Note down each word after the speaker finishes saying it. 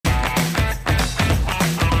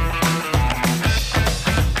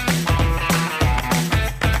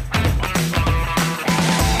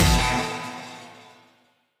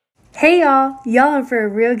Hey y'all in for a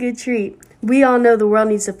real good treat. We all know the world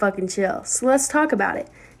needs to fucking chill, so let's talk about it.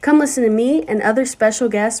 Come listen to me and other special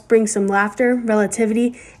guests bring some laughter,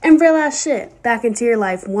 relativity, and real ass shit back into your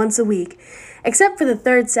life once a week. Except for the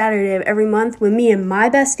third Saturday of every month when me and my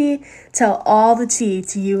bestie tell all the tea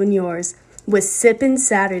to you and yours with Sippin'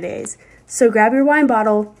 Saturdays. So grab your wine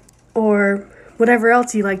bottle or whatever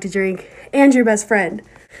else you like to drink and your best friend.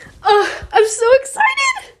 I'm so excited!